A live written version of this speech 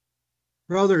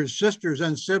Brothers, sisters,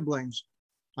 and siblings,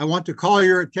 I want to call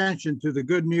your attention to the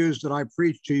good news that I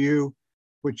preached to you,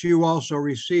 which you also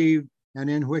received and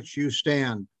in which you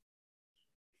stand.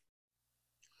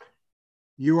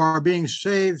 You are being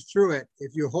saved through it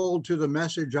if you hold to the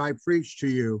message I preached to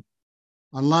you,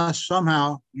 unless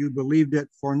somehow you believed it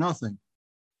for nothing.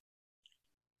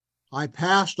 I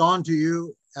passed on to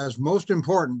you as most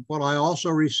important what I also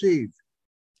received.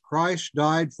 Christ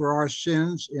died for our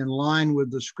sins in line with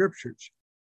the scriptures.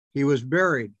 He was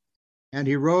buried, and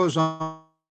he rose on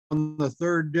the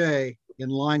third day in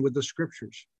line with the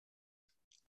scriptures.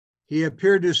 He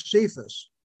appeared to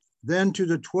Cephas, then to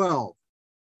the 12,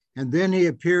 and then he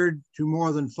appeared to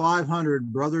more than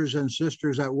 500 brothers and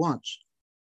sisters at once.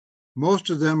 Most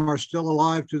of them are still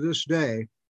alive to this day,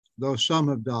 though some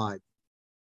have died.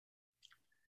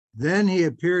 Then he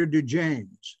appeared to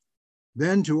James,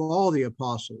 then to all the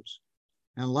apostles,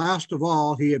 and last of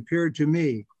all, he appeared to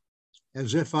me,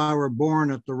 as if I were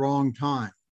born at the wrong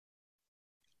time.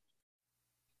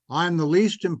 I'm the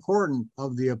least important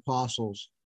of the apostles.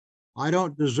 I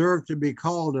don't deserve to be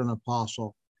called an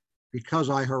apostle because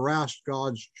I harassed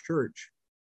God's church.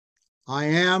 I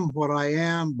am what I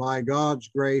am by God's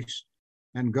grace,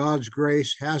 and God's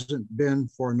grace hasn't been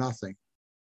for nothing.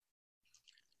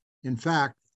 In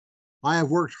fact, I have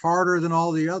worked harder than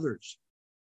all the others.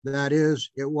 That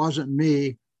is, it wasn't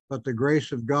me, but the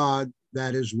grace of God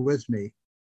that is with me.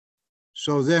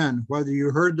 So then, whether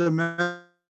you heard the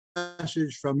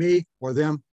message from me or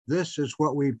them, this is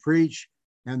what we preach,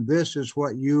 and this is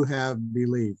what you have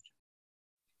believed.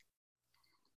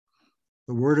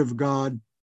 The word of God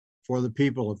for the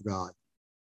people of God.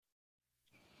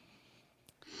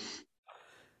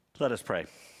 Let us pray.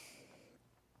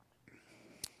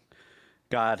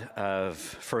 God of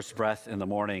first breath in the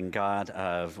morning, God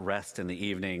of rest in the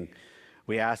evening,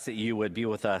 we ask that you would be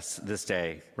with us this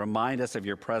day. Remind us of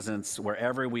your presence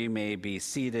wherever we may be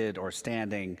seated or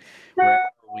standing, wherever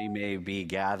we may be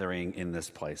gathering in this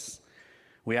place.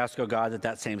 We ask, O God, that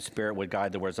that same Spirit would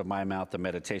guide the words of my mouth, the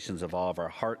meditations of all of our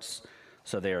hearts,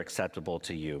 so they are acceptable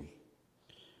to you.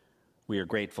 We are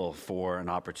grateful for an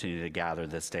opportunity to gather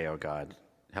this day, O God.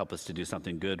 Help us to do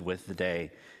something good with the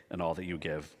day and all that you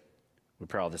give. We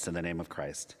pray all this in the name of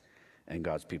Christ. And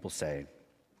God's people say,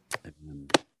 amen.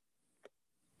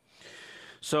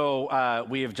 So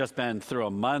we have just been through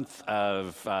a month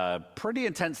of pretty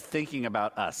intense thinking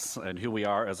about us and who we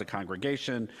are as a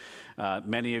congregation.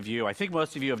 Many of you, I think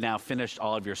most of you have now finished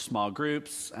all of your small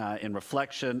groups in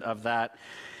reflection of that.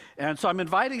 And so I'm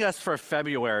inviting us for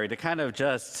February to kind of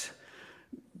just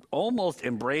almost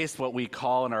embrace what we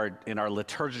call in our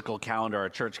liturgical calendar, our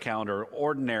church calendar,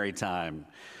 ordinary time.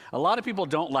 A lot of people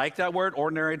don't like that word,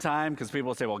 ordinary time, because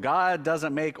people say, well, God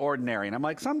doesn't make ordinary. And I'm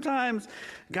like, sometimes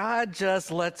God just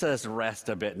lets us rest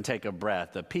a bit and take a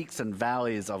breath, the peaks and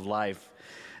valleys of life.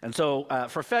 And so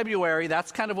for February,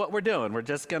 that's kind of what we're doing. We're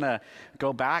just going to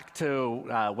go back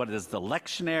to what is the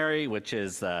lectionary, which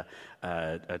is a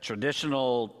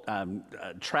traditional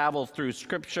travel through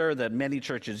Scripture that many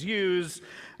churches use.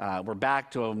 We're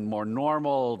back to a more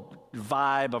normal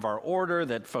vibe of our order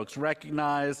that folks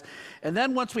recognize. And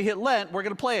then once we hit Lent, we're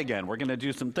going to play again. We're going to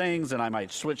do some things, and I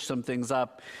might switch some things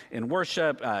up in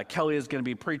worship. Kelly is going to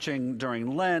be preaching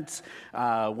during Lent.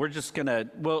 We're just going to,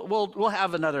 we'll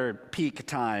have another peak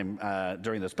time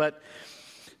during this. But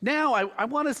now I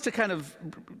want us to kind of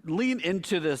lean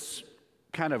into this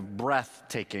kind of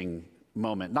breathtaking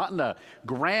moment, not in a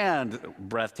grand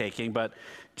breathtaking, but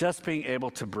just being able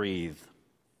to breathe.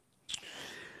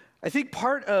 I think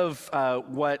part of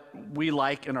what we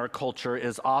like in our culture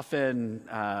is often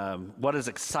what is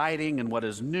exciting and what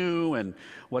is new and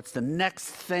what's the next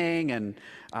thing. And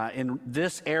in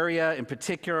this area in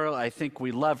particular, I think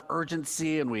we love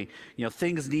urgency and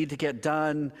things need to get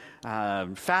done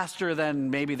faster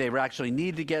than maybe they actually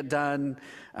need to get done.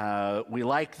 We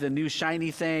like the new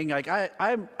shiny thing. Like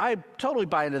I totally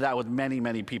buy into that with many,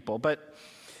 many people, but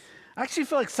I actually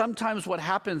feel like sometimes what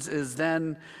happens is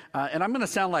then, and I'm going to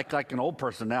sound like an old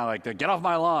person now, like get off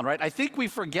my lawn, right? I think we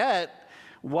forget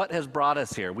what has brought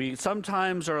us here. We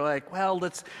sometimes are like, well,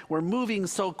 we're moving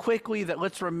so quickly that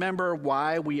let's remember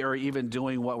why we are even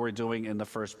doing what we're doing in the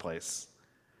first place.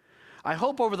 I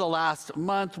hope over the last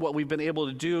month what we've been able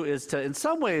to do is to, in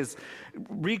some ways,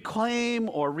 reclaim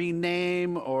or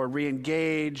rename or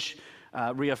reengage,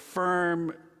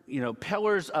 reaffirm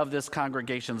pillars of this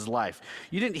congregation's life.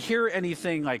 You didn't hear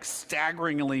anything like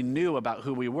staggeringly new about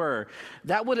who we were.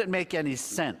 That wouldn't make any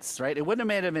sense, right? It wouldn't have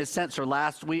made any sense for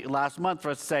last month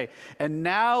for us to say, and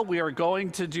now we are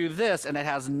going to do this, and it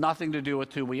has nothing to do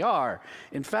with who we are.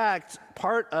 In fact,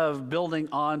 part of building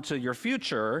on to your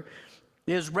future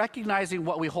is recognizing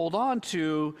what we hold on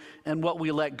to and what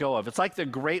we let go of. It's like the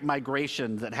great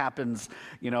migration that happens,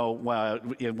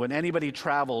 when anybody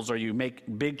travels or you make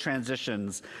big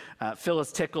transitions.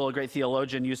 Phyllis Tickle, a great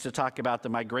theologian, used to talk about the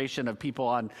migration of people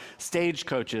on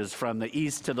stagecoaches from the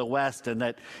east to the west, and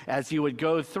that as you would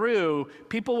go through,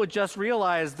 people would just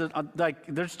realize that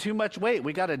there's too much weight.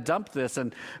 We got to dump this,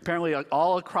 and apparently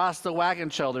all across the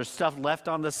wagon shell, there's stuff left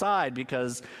on the side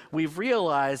because we've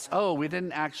realized, we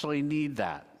didn't actually need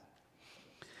that.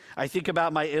 I think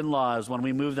about my in-laws when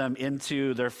we moved them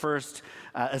into their first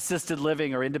assisted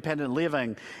living or independent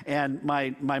living, and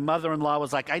my mother-in-law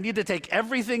was like, I need to take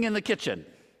everything in the kitchen.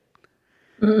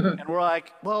 And we're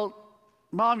like, well,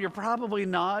 Mom, you're probably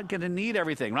not going to need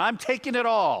everything. I'm taking it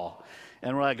all.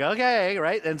 And we're like, okay,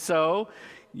 right? And so,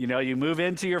 you move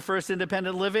into your first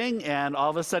independent living, and all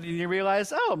of a sudden you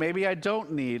realize, maybe I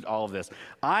don't need all of this.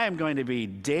 I am going to be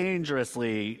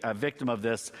dangerously a victim of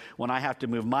this when I have to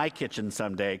move my kitchen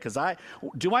someday, because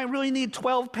do I really need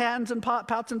 12 pans and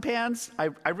pots and pans?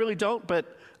 I really don't,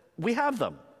 but we have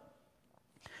them.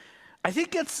 I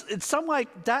think it's something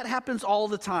like that happens all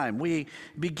the time. We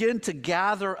begin to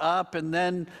gather up, and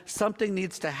then something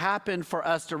needs to happen for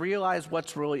us to realize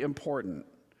what's really important.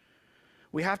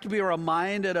 We have to be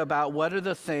reminded about what are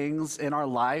the things in our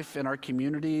life, in our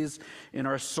communities, in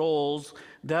our souls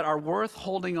that are worth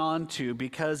holding on to,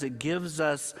 because it gives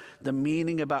us the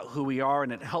meaning about who we are,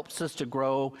 and it helps us to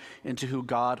grow into who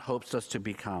God hopes us to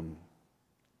become.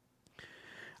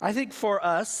 I think for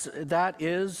us, that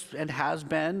is and has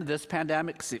been this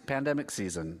pandemic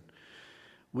season.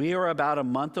 We are about a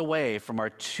month away from our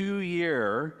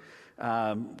 2-year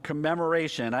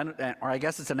commemoration, or I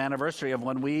guess it's an anniversary of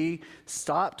when we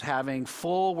stopped having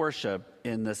full worship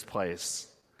in this place.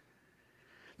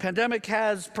 Pandemic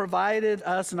has provided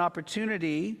us an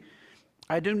opportunity.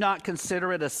 I do not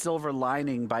consider it a silver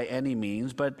lining by any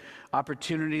means, but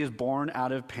opportunity is born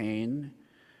out of pain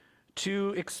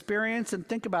to experience and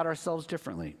think about ourselves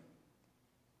differently.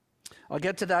 I'll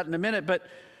get to that in a minute, but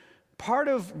part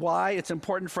of why it's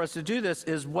important for us to do this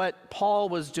is what Paul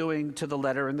was doing to the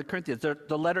letter in the Corinthians,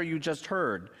 the letter you just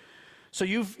heard. So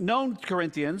you've known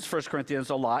Corinthians, 1 Corinthians,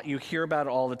 a lot. You hear about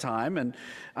it all the time. And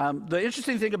the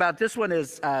interesting thing about this one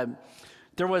is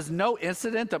there was no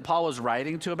incident that Paul was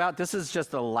writing to about. This is just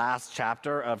the last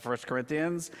chapter of 1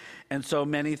 Corinthians. And so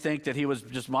many think that he was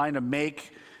just wanting to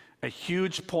make a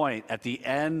huge point at the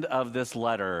end of this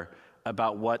letter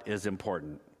about what is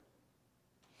important.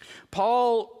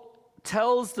 Paul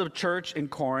tells the church in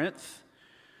Corinth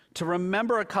to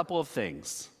remember a couple of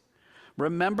things.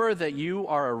 Remember that you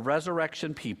are a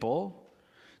resurrection people,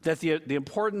 that the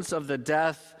importance of the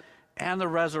death and the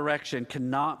resurrection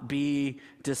cannot be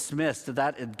dismissed,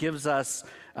 that it gives us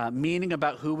meaning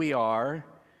about who we are,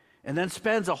 and then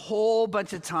spends a whole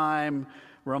bunch of time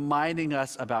reminding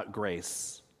us about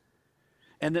grace.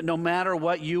 And that no matter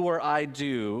what you or I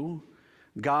do,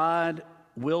 God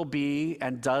will be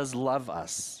and does love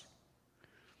us.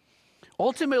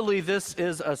 Ultimately, this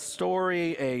is a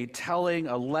story, a telling,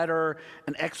 a letter,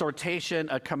 an exhortation,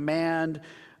 a command,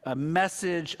 a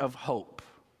message of hope.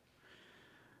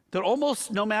 That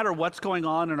almost no matter what's going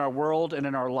on in our world and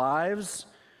in our lives,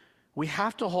 we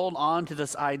have to hold on to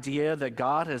this idea that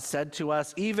God has said to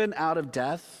us, even out of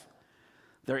death,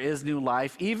 there is new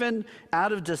life. Even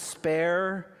out of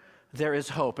despair, there is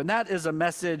hope. And that is a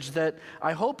message that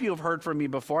I hope you've heard from me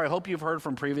before. I hope you've heard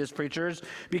from previous preachers,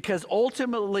 because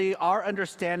ultimately our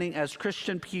understanding as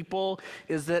Christian people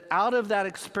is that out of that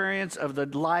experience of the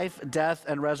life, death,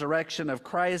 and resurrection of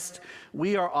Christ,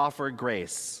 we are offered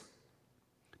grace.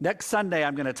 Next Sunday,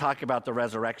 I'm going to talk about the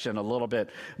resurrection a little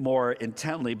bit more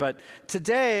intently. But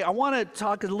today, I want to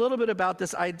talk a little bit about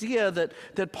this idea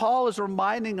that Paul is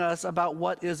reminding us about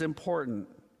what is important.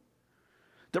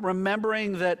 That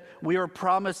remembering that we are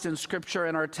promised in Scripture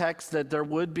and our text that there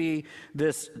would be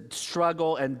this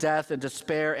struggle and death and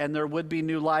despair, and there would be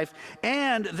new life,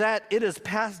 and that it is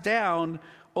passed down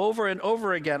over and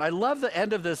over again. I love the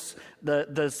end of this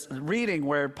reading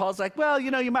where Paul's like, well,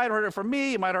 you might have heard it from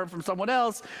me, you might have heard it from someone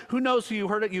else. Who knows who you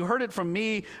heard it? You heard it from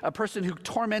me, a person who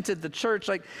tormented the church.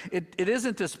 Like, it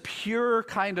isn't this pure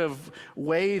kind of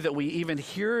way that we even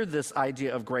hear this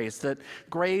idea of grace, that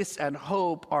grace and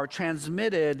hope are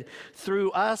transmitted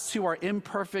through us who are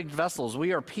imperfect vessels.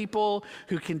 We are people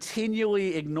who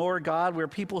continually ignore God. We're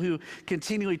people who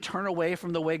continually turn away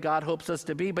from the way God hopes us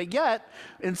to be. But yet,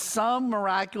 in some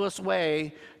miraculous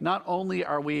way, not only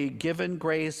are we given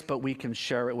grace, but we can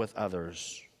share it with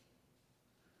others.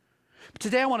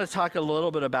 Today I want to talk a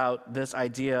little bit about this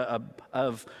idea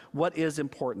of what is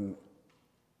important.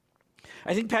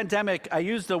 I think pandemic, I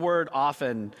use the word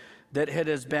often, that it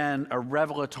has been a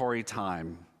revelatory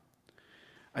time.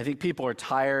 I think people are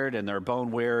tired and they're bone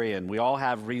weary, and we all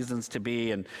have reasons to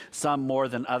be, and some more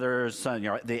than others,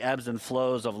 the ebbs and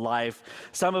flows of life.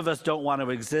 Some of us don't want to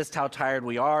exist how tired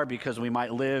we are because we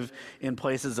might live in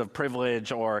places of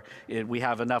privilege, or we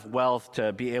have enough wealth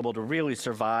to be able to really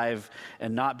survive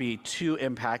and not be too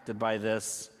impacted by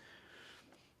this.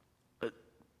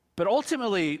 But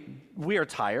ultimately, we are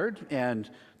tired, and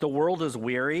the world is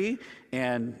weary,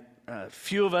 and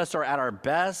few of us are at our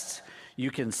best. You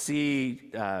can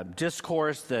see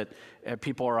discourse that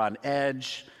people are on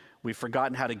edge. We've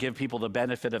forgotten how to give people the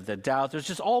benefit of the doubt. There's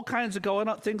just all kinds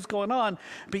of things going on.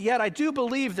 But yet I do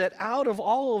believe that out of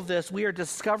all of this, we are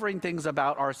discovering things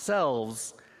about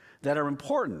ourselves that are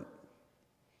important.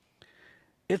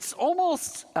 It's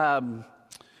almost, I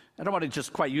don't want to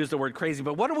just quite use the word crazy,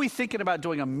 but what are we thinking about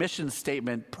doing a mission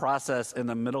statement process in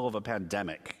the middle of a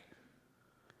pandemic?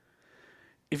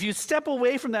 If you step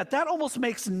away from that, that almost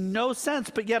makes no sense.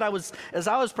 But yet as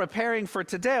I was preparing for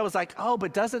today, I was like, oh,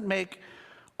 but does it make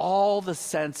all the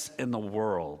sense in the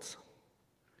world?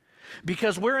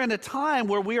 Because we're in a time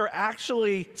where we are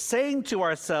actually saying to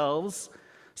ourselves,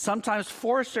 sometimes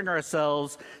forcing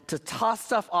ourselves to toss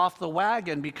stuff off the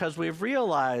wagon because we've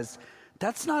realized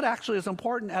that's not actually as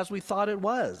important as we thought it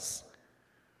was.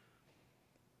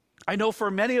 I know for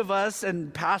many of us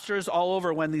and pastors all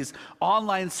over, when these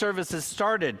online services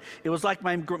started, it was like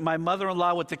my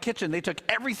mother-in-law with the kitchen. They took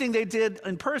everything they did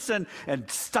in person and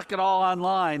stuck it all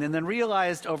online, and then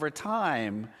realized over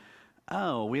time,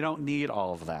 oh, we don't need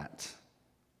all of that.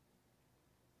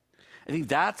 I think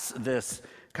that's this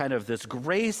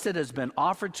grace that has been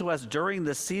offered to us during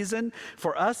this season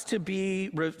for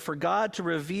God to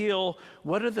reveal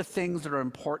what are the things that are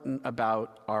important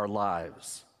about our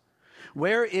lives.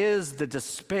 Where is the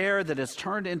despair that has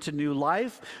turned into new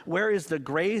life? Where is the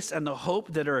grace and the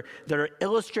hope that are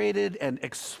illustrated and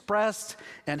expressed?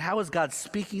 And how is God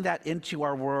speaking that into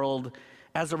our world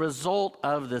as a result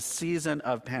of this season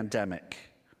of pandemic?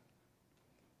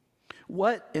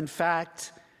 What, in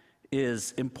fact,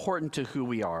 is important to who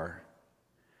we are?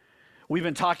 We've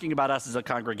been talking about us as a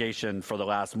congregation for the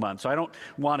last month, so I don't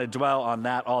want to dwell on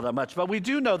that all that much. But we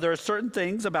do know there are certain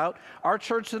things about our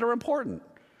church that are important.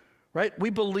 Right? We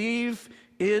believe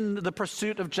in the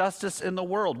pursuit of justice in the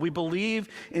world. We believe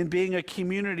in being a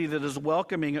community that is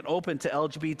welcoming and open to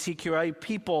LGBTQI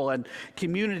people and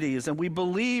communities. And we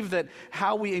believe that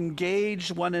how we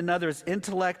engage one another's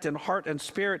intellect and heart and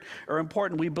spirit are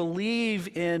important. We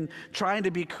believe in trying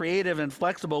to be creative and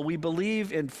flexible. We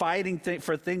believe in fighting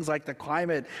for things like the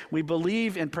climate. We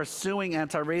believe in pursuing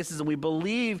anti-racism. We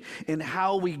believe in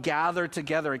how we gather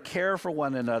together and care for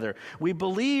one another. We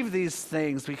believe these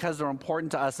things because they're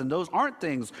important to us, and those aren't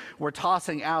things we're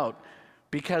tossing out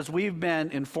because we've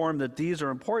been informed that these are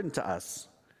important to us.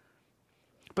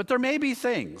 But there may be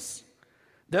things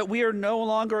that we are no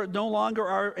longer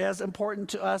are as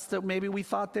important to us that maybe we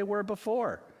thought they were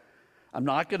before. I'm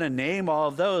not going to name all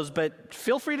of those, but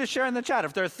feel free to share in the chat.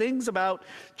 If there are things about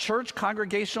church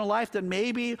congregational life that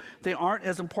maybe they aren't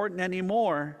as important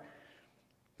anymore,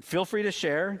 feel free to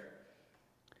share.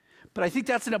 But I think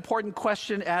that's an important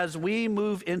question as we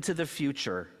move into the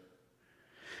future.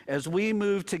 As we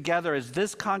move together, as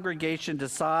this congregation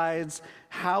decides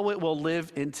how it will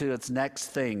live into its next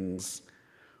things,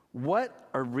 what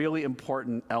are really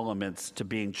important elements to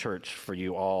being church for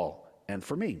you all and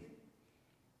for me?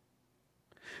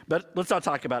 But let's not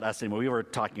talk about us anymore. We were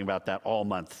talking about that all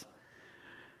month.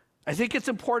 I think it's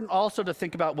important also to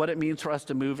think about what it means for us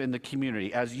to move in the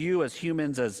community. As you, as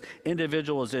humans, as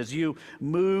individuals, as you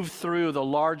move through the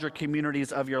larger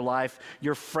communities of your life,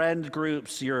 your friend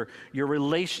groups, your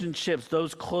relationships,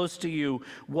 those close to you,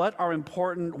 what are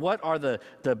important? What are the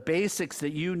basics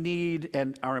that you need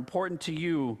and are important to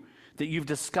you that you've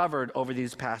discovered over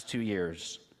these past 2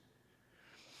 years?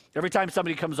 Every time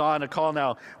somebody comes on a call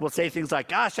now, we'll say things like,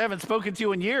 gosh, I haven't spoken to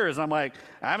you in years. I'm like,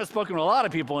 I haven't spoken to a lot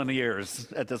of people in years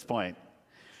at this point.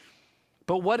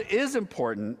 But what is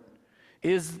important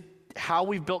is how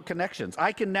we've built connections.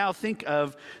 I can now think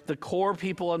of the core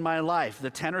people in my life, the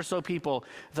 10 or so people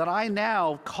that I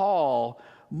now call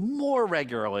more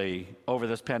regularly over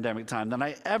this pandemic time than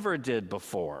I ever did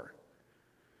before.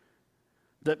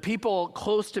 That people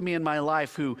close to me in my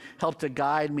life who help to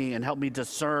guide me and help me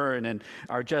discern and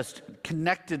are just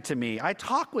connected to me. I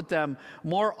talk with them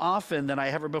more often than I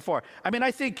ever before. I mean,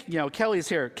 I think, Kelly's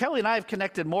here. Kelly and I have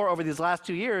connected more over these last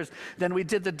 2 years than we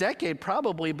did the decade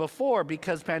probably before,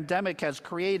 because pandemic has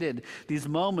created these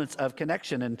moments of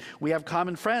connection, and we have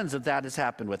common friends that has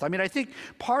happened with. I mean, I think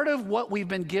part of what we've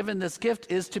been given this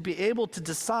gift is to be able to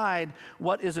decide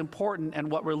what is important and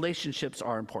what relationships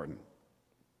are important.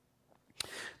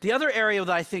 The other area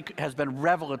that I think has been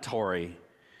revelatory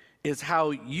is how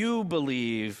you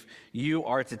believe you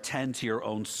are to tend to your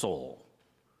own soul.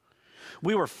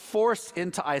 We were forced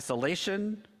into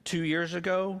isolation 2 years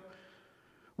ago.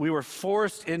 We were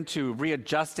forced into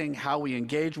readjusting how we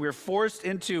engage. We were forced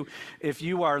into, if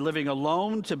you are living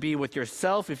alone, to be with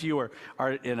yourself. If you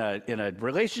are in a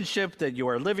relationship that you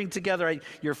are living together,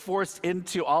 you're forced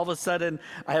into, all of a sudden,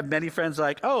 I have many friends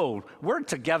like, oh, we're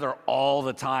together all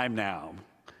the time now.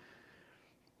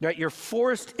 Right? You're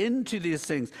forced into these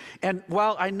things. And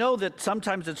while I know that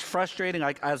sometimes it's frustrating,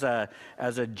 like as a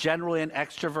generally an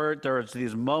extrovert, there's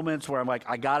these moments where I'm like,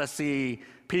 I gotta see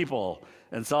people.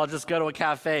 And so I'll just go to a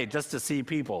cafe just to see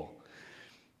people.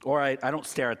 Or I don't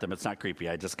stare at them, it's not creepy.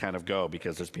 I just kind of go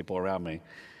because there's people around me.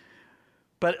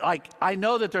 But I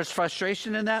know that there's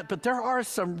frustration in that, but there are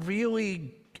some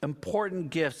really important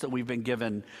gifts that we've been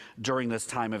given during this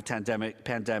time of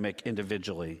pandemic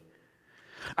individually.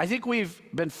 I think we've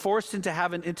been forced into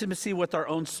having intimacy with our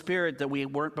own spirit that we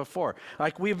weren't before.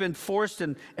 Like we've been forced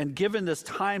and given this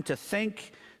time to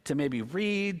think, to maybe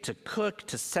read, to cook,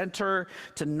 to center,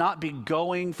 to not be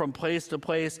going from place to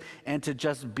place, and to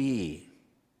just be.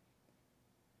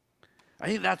 I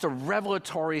think that's a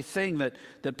revelatory thing that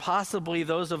possibly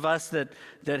those of us that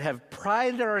have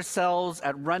prided ourselves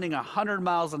at running 100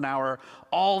 miles an hour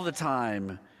all the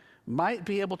time might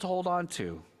be able to hold on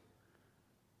to.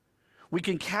 We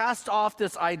can cast off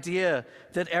this idea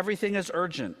that everything is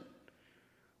urgent.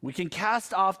 We can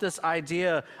cast off this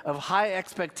idea of high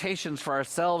expectations for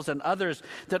ourselves and others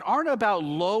that aren't about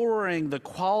lowering the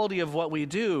quality of what we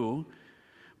do,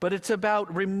 but it's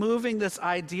about removing this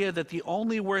idea that the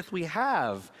only worth we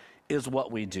have is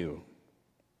what we do.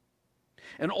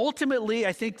 And ultimately,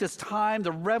 I think this time,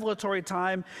 the revelatory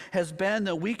time, has been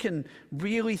that we can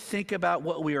really think about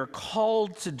what we are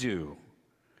called to do,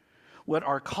 what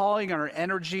our calling and our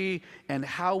energy and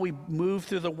how we move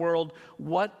through the world,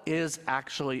 what is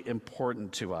actually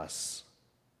important to us.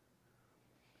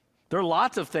 There are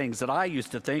lots of things that I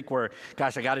used to think were,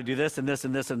 gosh, I got to do this and this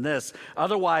and this and this.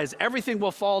 Otherwise, everything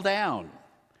will fall down.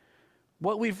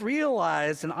 What we've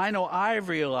realized, and I know I've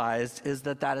realized, is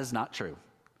that is not true.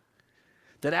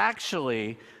 That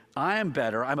actually, I'm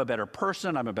a better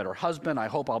person, I'm a better husband, I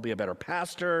hope I'll be a better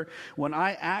pastor when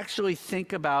I actually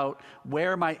think about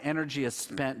where my energy is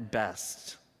spent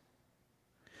best.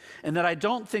 And that I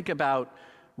don't think about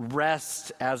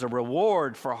rest as a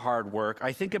reward for hard work.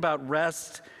 I think about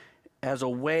rest as a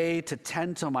way to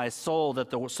tend to my soul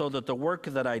so that the work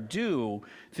that I do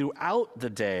throughout the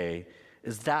day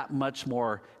is that much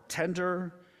more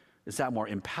tender, is that more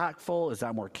impactful, is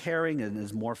that more caring, and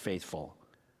is more faithful.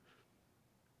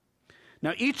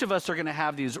 Now, each of us are going to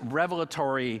have these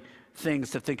revelatory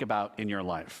things to think about in your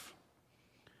life.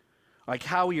 Like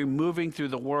how you're moving through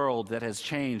the world that has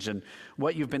changed and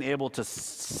what you've been able to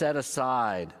set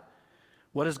aside.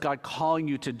 What is God calling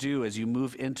you to do as you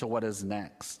move into what is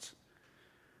next?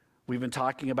 We've been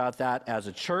talking about that as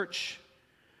a church.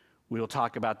 We will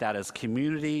talk about that as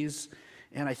communities.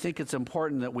 And I think it's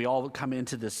important that we all come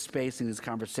into this space and these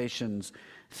conversations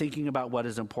thinking about what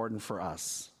is important for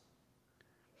us.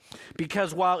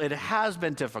 Because while it has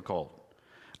been difficult,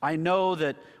 I know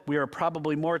that we are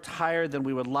probably more tired than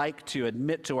we would like to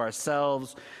admit to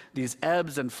ourselves. These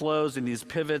ebbs and flows and these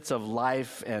pivots of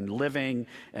life and living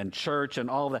and church and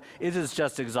all that, it is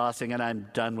just exhausting, and I'm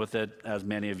done with it, as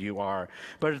many of you are.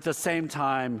 But at the same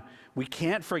time, we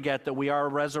can't forget that we are a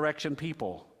resurrection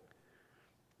people,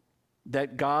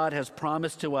 that God has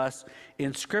promised to us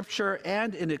in Scripture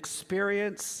and in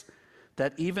experience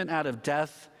that even out of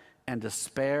death and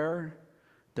despair,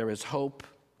 there is hope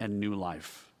and new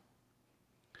life.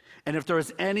 And if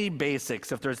there's any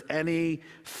basics, if there's any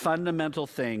fundamental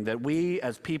thing that we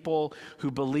as people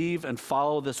who believe and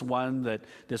follow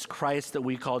this Christ that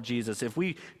we call Jesus, if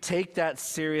we take that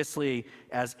seriously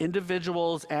as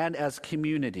individuals and as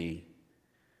community,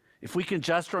 if we can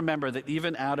just remember that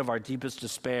even out of our deepest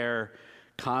despair,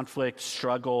 conflict,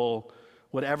 struggle,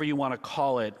 whatever you want to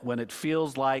call it, when it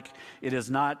feels like it is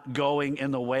not going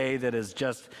in the way that is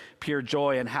just pure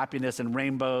joy and happiness and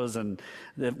rainbows, and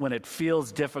that when it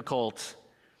feels difficult,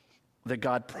 that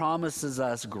God promises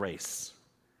us grace.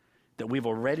 that we've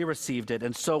already received it,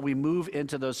 and so we move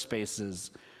into those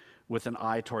spaces with an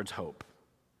eye towards hope.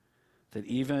 That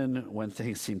even when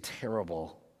things seem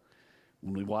terrible,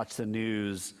 when we watch the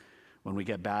news, when we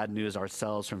get bad news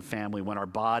ourselves from family, when our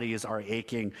bodies are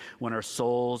aching, when our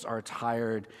souls are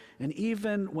tired, and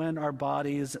even when our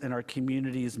bodies and our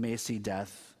communities may see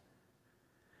death,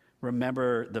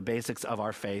 remember the basics of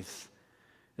our faith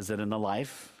is that in the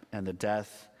life and the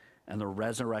death and the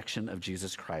resurrection of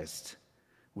Jesus Christ,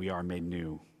 we are made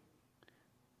new.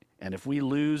 And if we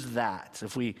lose that,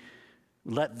 if we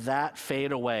let that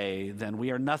fade away, then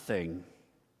we are nothing.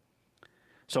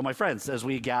 So, my friends, as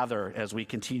we gather, as we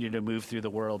continue to move through the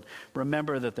world,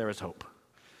 remember that there is hope.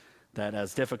 That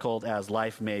as difficult as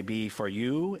life may be for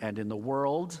you and in the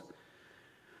world,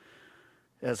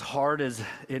 as hard as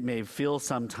it may feel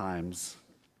sometimes,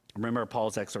 remember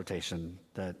Paul's exhortation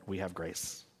that we have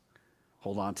grace.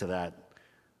 Hold on to that.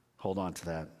 Hold on to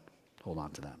that. Hold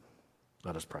on to that.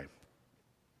 Let us pray.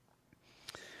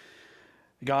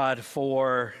 God,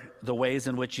 for the ways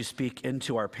in which you speak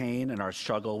into our pain and our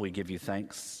struggle, we give you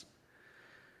thanks.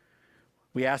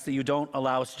 We ask that you don't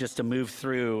allow us just to move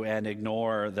through and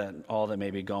ignore all that may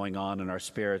be going on in our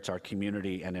spirits, our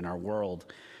community, and in our world,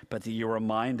 but that you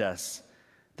remind us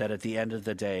that at the end of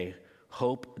the day,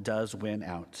 hope does win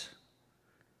out.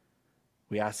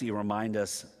 We ask that you remind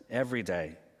us every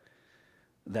day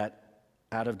that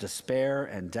out of despair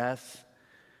and death,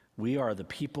 we are the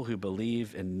people who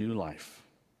believe in new life.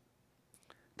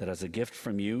 That as a gift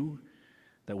from you,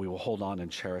 that we will hold on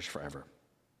and cherish forever.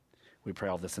 We pray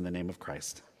all this in the name of Christ.